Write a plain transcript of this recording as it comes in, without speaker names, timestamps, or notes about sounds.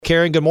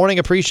Karen, good morning.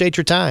 Appreciate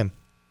your time.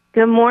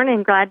 Good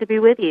morning. Glad to be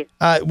with you.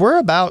 We're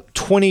about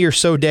 20 or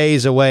so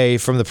days away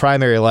from the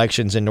primary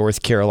elections in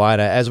North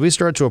Carolina. As we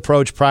start to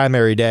approach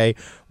primary day,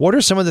 what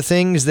are some of the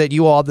things that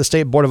you all at the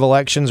State Board of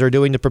Elections are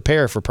doing to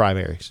prepare for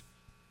primaries?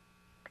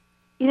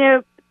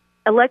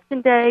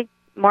 Election day,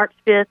 March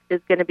 5th, is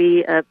going to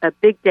be a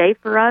big day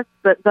for us,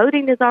 but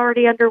voting is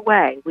already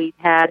underway. We've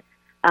had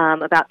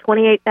about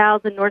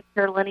 28,000 North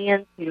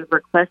Carolinians who have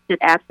requested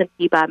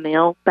absentee by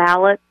mail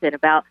ballots, and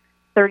about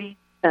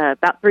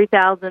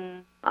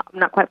 3,000,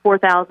 not quite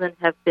 4,000,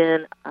 have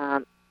been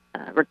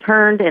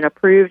returned and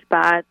approved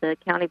by the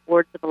county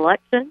boards of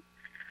elections.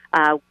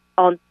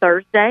 On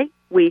Thursday,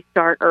 we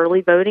start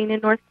early voting in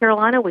North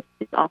Carolina, which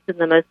is often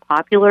the most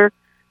popular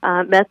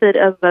method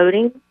of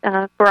voting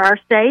for our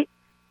state,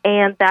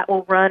 and that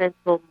will run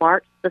until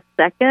March the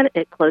 2nd.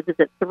 It closes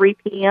at 3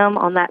 p.m.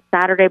 on that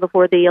Saturday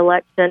before the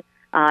election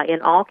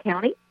in all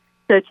counties.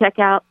 So check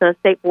out the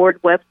State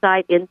Board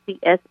website,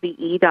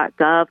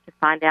 ncsbe.gov, to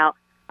find out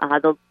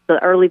the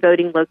early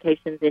voting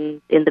locations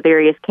in the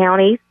various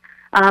counties.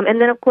 And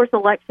then, of course,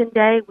 Election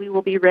Day, we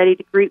will be ready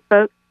to greet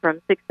folks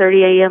from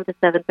 6:30 a.m. to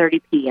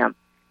 7:30 p.m.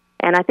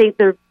 And I think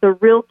the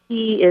real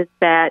key is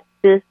that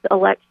this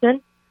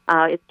election,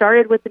 it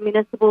started with the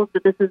municipals,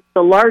 but this is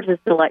the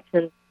largest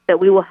election that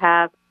we will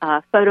have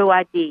photo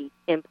ID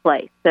in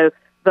place. So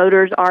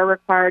voters are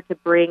required to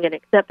bring an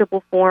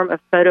acceptable form of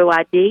photo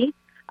ID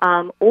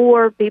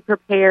or be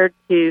prepared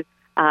to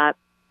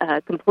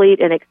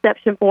complete an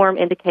exception form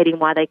indicating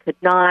why they could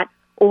not,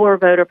 or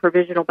vote a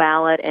provisional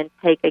ballot and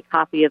take a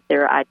copy of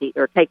their ID,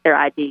 or take their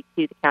ID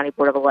to the County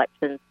Board of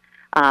Elections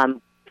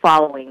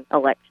following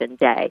Election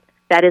Day.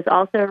 That is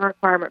also a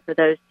requirement for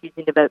those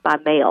choosing to vote by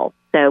mail.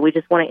 So we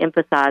just want to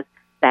emphasize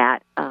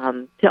that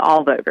to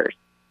all voters.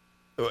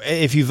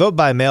 If you vote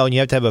by mail and you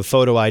have to have a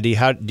photo ID,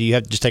 how do you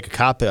have to just take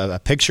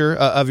a picture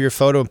of your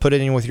photo and put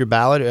it in with your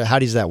ballot? How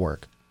does that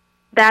work?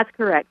 That's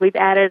correct. We've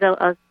added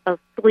a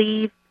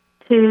sleeve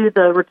to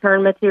the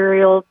return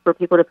materials for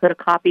people to put a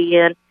copy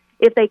in.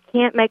 If they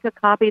can't make a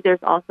copy, there's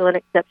also an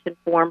exception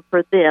form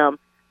for them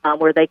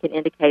where they can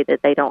indicate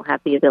that they don't have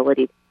the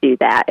ability to do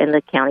that, and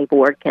the county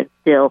board can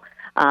still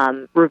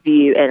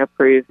review and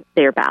approve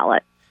their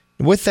ballot.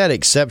 With that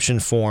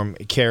exception form,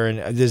 Karen,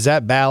 does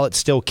that ballot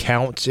still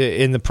count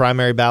in the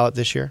primary ballot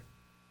this year?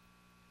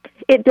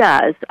 It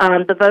does.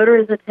 The voter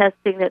is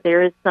attesting that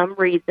there is some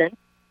reason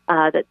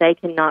that they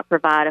cannot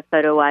provide a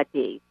photo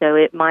ID. So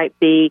it might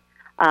be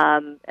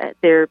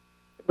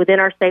within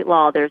our state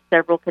law, there's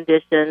several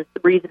conditions,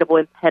 reasonable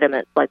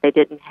impediments, like they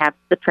didn't have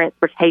the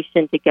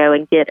transportation to go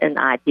and get an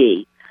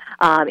ID.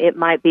 It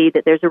might be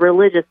that there's a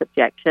religious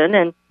objection,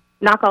 and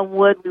knock on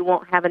wood, we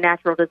won't have a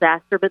natural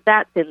disaster, but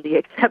that's in the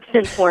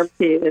exception form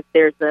too. If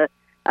there's a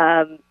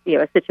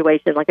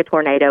situation like a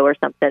tornado or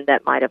something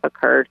that might have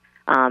occurred,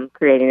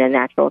 creating a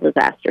natural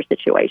disaster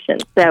situation.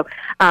 So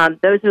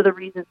those are the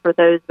reasons for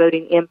those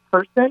voting in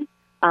person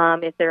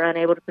if they're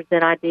unable to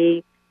present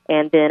ID,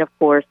 and then of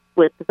course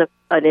with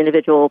an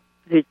individual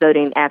who's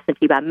voting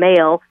absentee by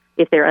mail,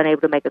 if they're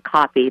unable to make a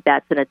copy,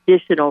 that's an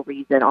additional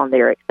reason on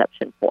their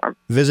exception form.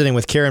 Visiting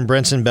with Karen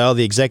Brinson Bell,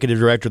 the Executive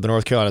Director of the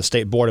North Carolina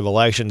State Board of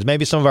Elections.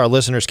 Maybe some of our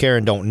listeners,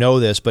 Karen, don't know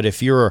this, but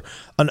if you're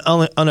an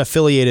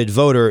unaffiliated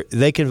voter,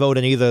 they can vote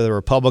in either the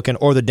Republican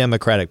or the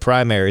Democratic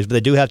primaries, but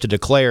they do have to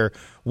declare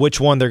which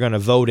one they're going to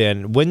vote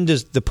in. When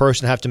does the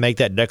person have to make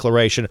that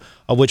declaration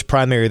of which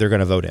primary they're going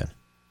to vote in?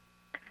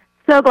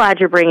 So glad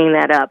you're bringing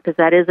that up, because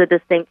that is a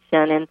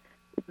distinction, and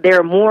there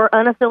are more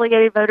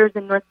unaffiliated voters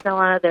in North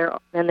Carolina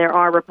than there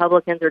are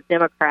Republicans or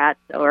Democrats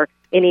or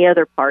any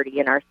other party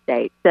in our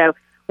state. So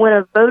when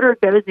a voter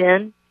goes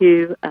in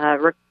to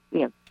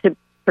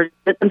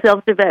present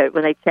themselves to vote,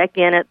 when they check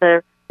in at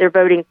their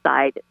voting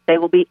site, they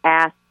will be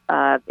asked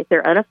if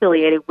they're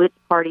unaffiliated which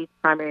party's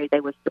primary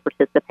they wish to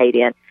participate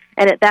in.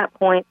 And at that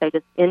point, they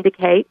just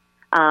indicate.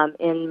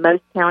 In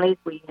most counties,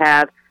 we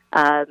have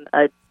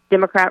a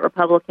Democrat,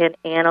 Republican,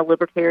 and a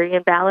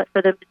Libertarian ballot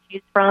for them to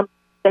choose from.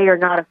 They are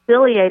not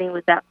affiliating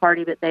with that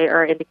party, but they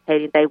are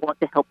indicating they want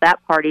to help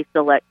that party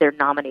select their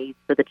nominees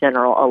for the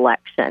general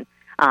election.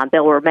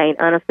 They'll remain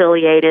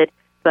unaffiliated,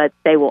 but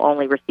they will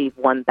only receive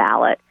one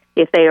ballot.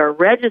 If they are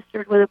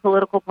registered with a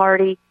political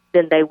party,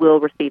 then they will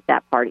receive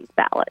that party's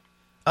ballot.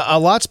 A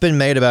lot's been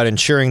made about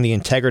ensuring the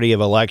integrity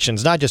of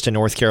elections, not just in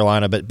North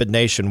Carolina, but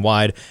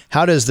nationwide.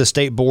 How does the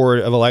State Board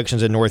of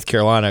Elections in North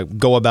Carolina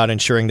go about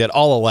ensuring that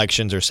all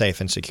elections are safe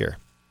and secure?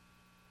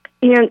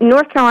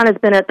 North Carolina has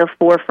been at the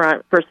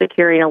forefront for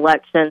securing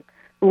elections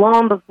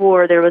long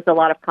before there was a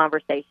lot of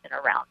conversation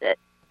around it.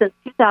 Since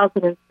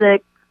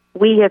 2006,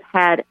 we have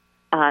had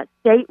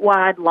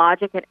statewide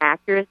logic and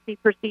accuracy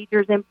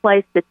procedures in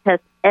place to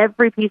test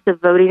every piece of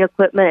voting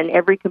equipment and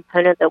every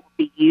component that will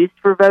be used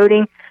for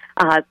voting,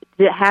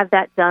 to have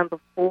that done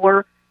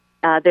before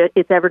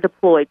it's ever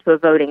deployed to a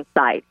voting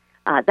site.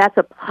 That's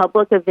a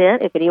public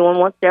event. If anyone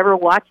wants to ever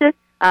watch it,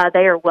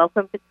 they are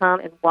welcome to come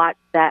and watch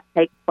that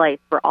take place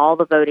for all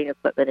the voting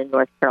equipment in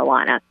North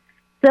Carolina.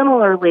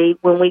 Similarly,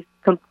 when we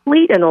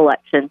complete an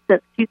election,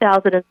 since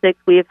 2006,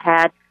 we have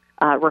had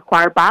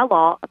required by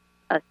law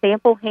a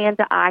sample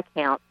hand-to-eye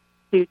count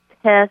to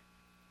test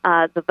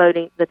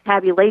the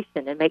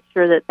tabulation, and make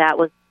sure that that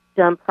was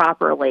done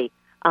properly.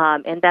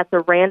 And that's a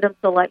random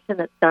selection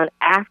that's done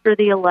after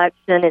the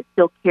election. It's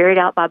still carried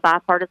out by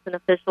bipartisan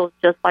officials,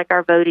 just like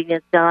our voting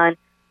is done.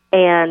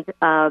 And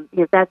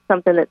that's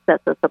something that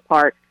sets us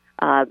apart.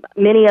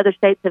 Many other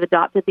states have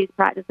adopted these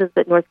practices,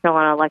 but North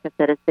Carolina, like I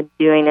said, has been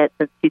doing it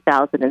since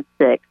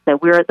 2006. So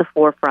we're at the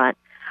forefront.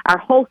 Our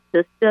whole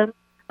system,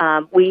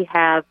 we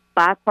have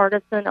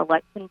bipartisan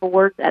election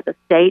boards at the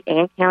state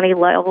and county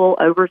level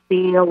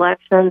overseeing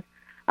elections.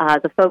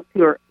 The folks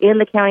who are in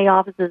the county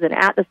offices and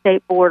at the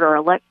state board are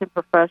election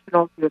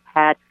professionals who have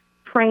had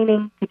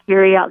training to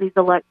carry out these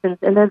elections.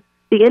 And then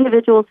the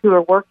individuals who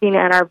are working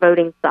at our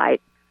voting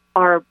sites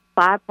are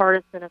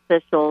bipartisan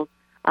officials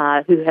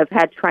who have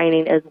had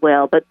training as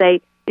well. But I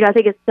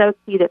think it's so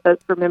key that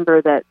folks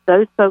remember that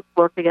those folks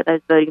working at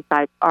those voting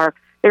sites are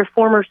their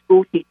former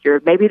school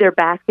teacher, maybe their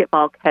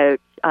basketball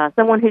coach,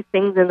 someone who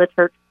sings in the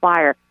church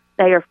choir.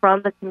 They are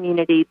from the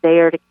community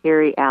there to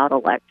carry out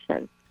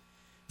elections.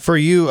 For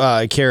you,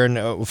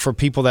 Karen, for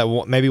people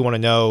that maybe want to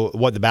know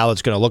what the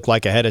ballot's going to look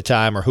like ahead of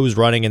time or who's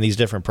running in these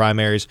different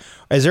primaries,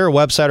 is there a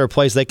website or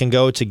place they can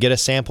go to get a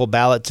sample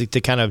ballot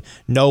to kind of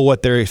know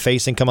what they're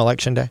facing come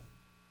Election Day?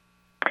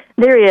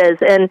 There is,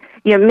 and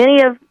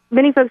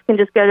many folks can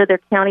just go to their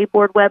county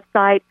board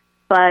website,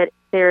 but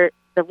the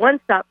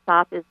one-stop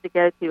shop is to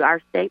go to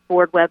our state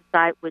board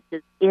website, which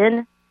is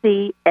ncsbe.gov.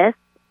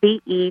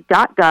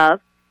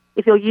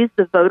 If you'll use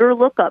the voter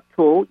lookup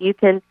tool, you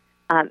can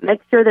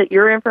make sure that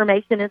your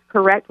information is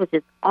correct, which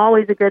is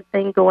always a good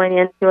thing going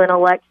into an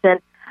election.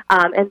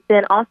 And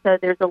then also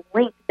there's a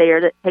link there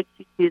that takes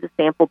you to the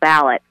sample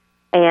ballot.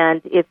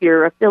 And if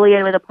you're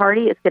affiliated with a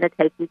party, it's going to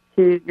take you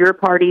to your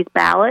party's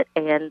ballot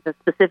and the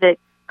specific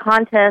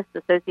contests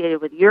associated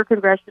with your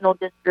congressional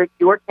district,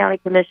 your county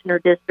commissioner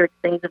district,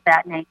 things of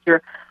that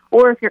nature.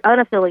 Or if you're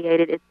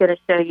unaffiliated, it's going to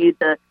show you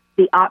the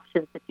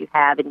options that you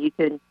have, and you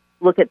can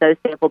look at those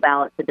sample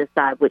ballots and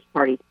decide which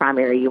party's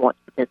primary you want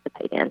to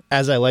participate in.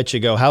 As I let you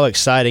go, how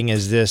exciting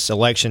is this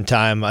election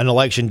time, an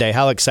election day?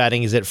 How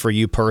exciting is it for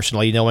you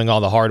personally, knowing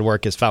all the hard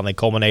work has finally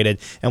culminated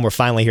and we're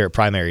finally here at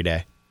primary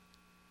day?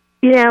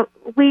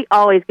 We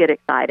always get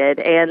excited,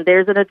 and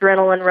there's an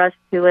adrenaline rush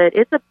to it.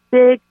 It's a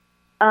big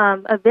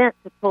event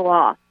to pull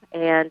off,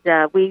 and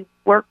we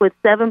work with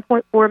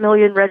 7.4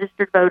 million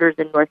registered voters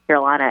in North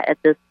Carolina at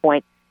this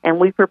point, and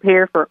we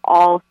prepare for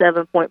all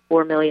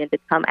 7.4 million to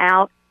come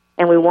out,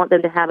 and we want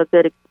them to have a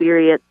good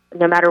experience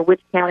no matter which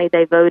county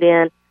they vote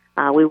in.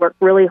 We work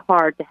really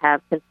hard to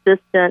have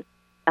consistent,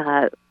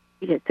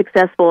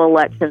 successful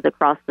elections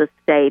across the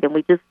state, and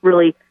we just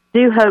really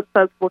do hope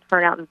folks will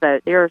turn out and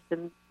vote. There are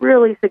some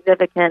really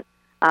significant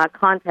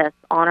contests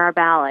on our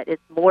ballot.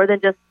 It's more than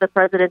just the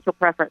presidential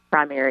preference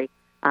primary.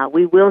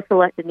 We will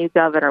select a new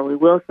governor. We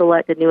will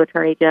select a new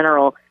attorney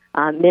general,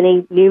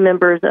 many new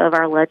members of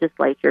our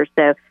legislature.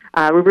 So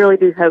we really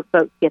do hope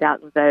folks get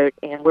out and vote,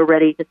 and we're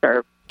ready to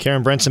serve.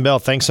 Karen Brinson Bell,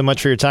 thanks so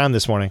much for your time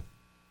this morning.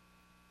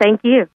 Thank you.